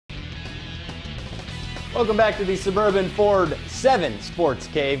Welcome back to the Suburban Ford 7 Sports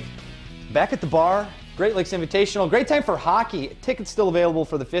Cave. Back at the bar, Great Lakes Invitational. Great time for hockey. Tickets still available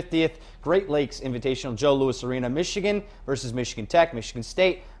for the 50th Great Lakes Invitational, Joe Louis Arena. Michigan versus Michigan Tech. Michigan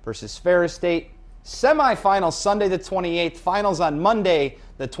State versus Ferris State. Semifinals Sunday the 28th. Finals on Monday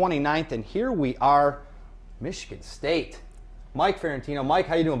the 29th. And here we are, Michigan State. Mike Ferrantino. Mike,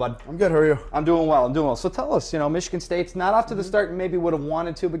 how you doing, bud? I'm good. How are you? I'm doing well. So tell us, Michigan State's not off to the start and maybe would have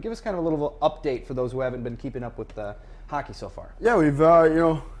wanted to, but give us kind of a little update for those who haven't been keeping up with hockey so far. Yeah, we've,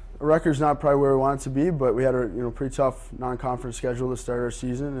 the record's not probably where we want it to be, but we had a, pretty tough non-conference schedule to start our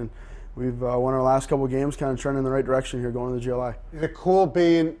season, and we've won our last couple games, kind of trending in the right direction here going to the GLI. Is it cool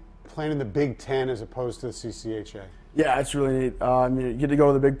playing in the Big Ten as opposed to the CCHA? Yeah, it's really neat. You get to go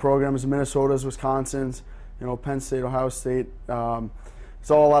to the big programs, Minnesota's, Wisconsin's, Penn State, Ohio State. It's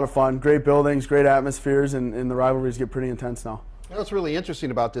all a lot of fun. Great buildings, great atmospheres, and the rivalries get pretty intense now. What's really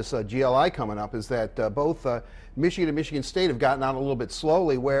interesting about this GLI coming up is that both Michigan and Michigan State have gotten out a little bit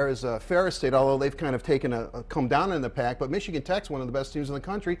slowly, whereas Ferris State, although they've kind of taken come down in the pack, but Michigan Tech's one of the best teams in the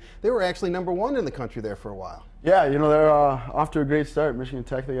country. They were actually #1 in the country there for a while. Yeah, they're off to a great start. Michigan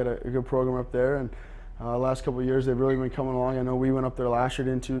Tech, they got a good program up there, and last couple of years they've really been coming along. I know we went up there last year,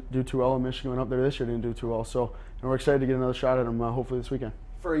 didn't do too well, and Michigan went up there this year, didn't do too well. So we're excited to get another shot at them hopefully this weekend.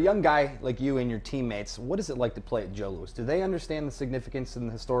 For a young guy like you and your teammates, what is it like to play at Joe Louis? Do they understand the significance and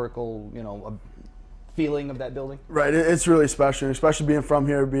the historical, feeling of that building? Right, it's really special, especially being from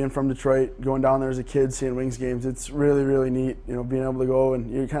here, being from Detroit, going down there as a kid, seeing Wings games. It's really, really neat, being able to go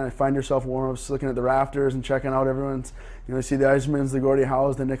and you kind of find yourself warm-ups, looking at the rafters and checking out everyone's, you see the Eismans, the Gordie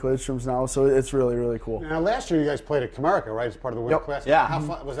Howes, the Nick Lidstroms now, so it's really, really cool. Now, last year you guys played at Comerica, right, as part of the Winter Classic? Yeah. How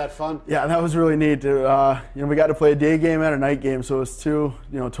fun, was that fun? Yeah, that was really neat. We got to play a day game and a night game, so it was two,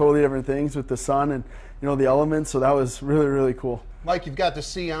 totally different things with the sun and, the elements, so that was really, really cool. Mike, you've got the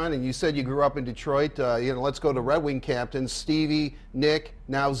C on, and you said you grew up in Detroit. Let's go to Red Wing captains, Stevie, Nick,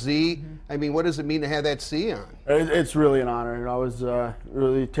 now Z. Mm-hmm. I mean, what does it mean to have that C on? It's really an honor. I was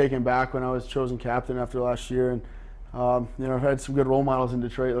really taken back when I was chosen captain after last year, and I've had some good role models in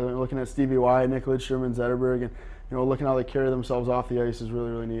Detroit. Looking at Stevie Y, Nick Lidstrom, and Zetterberg, and looking how they carry themselves off the ice is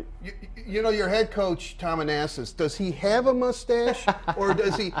really, really neat. Your head coach, Tom Anastas, does he have a mustache, or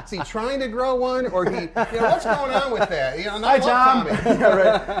is he trying to grow one, or what's going on with that? Hi, Tom. Yeah,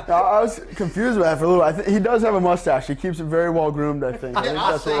 right. I was confused with that for a little. He does have a mustache. He keeps it very well groomed, I think.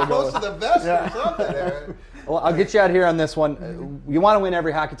 I'll stay close to the vest or something there. Well, I'll get you out here on this one. You want to win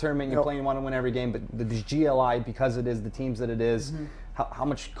every hockey tournament you play, you want to win every game, but the GLI, because it is the teams that it is, how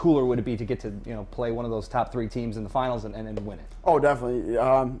much cooler would it be to get to play one of those top 3 teams in the finals and win it? Oh, definitely.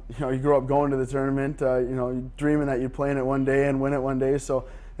 You grow up going to the tournament, dreaming that you're playing it one day and win it one day. So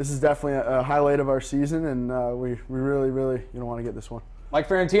this is definitely a highlight of our season, and we really, really want to get this one. Mike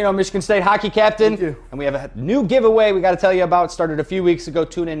Ferrantino, Michigan State hockey captain. Thank you. And we have a new giveaway we got to tell you about. Started a few weeks ago.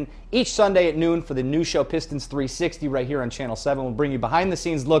 Tune in each Sunday at noon for the new show Pistons 360 right here on Channel 7. We'll bring you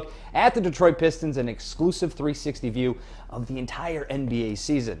behind-the-scenes look at the Detroit Pistons, an exclusive 360 view of the entire NBA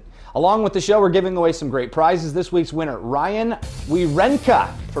season. Along with the show, we're giving away some great prizes. This week's winner, Ryan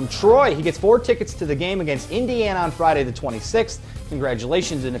Wierenka from Troy. He gets 4 tickets to the game against Indiana on Friday the 26th.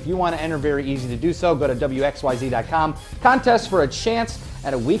 Congratulations, and if you want to enter, very easy to do so. Go to WXYZ.com. Contest for a chance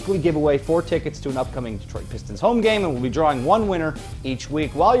at a weekly giveaway, 4 tickets to an upcoming Detroit Pistons home game, and we'll be drawing 1 winner each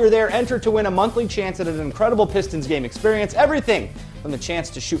week. While you're there, enter to win a monthly chance at an incredible Pistons game experience. Everything from the chance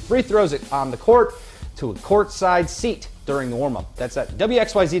to shoot free throws on the court to a courtside seat during the warm-up. That's at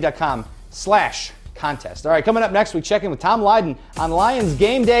WXYZ.com/contest. All right, coming up next, we check in with Tom Lydon on Lions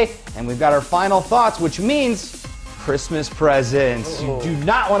game day, and we've got our final thoughts, which means Christmas presents. You do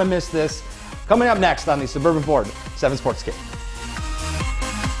not want to miss this. Coming up next on the Suburban Ford 7 Sports Kit.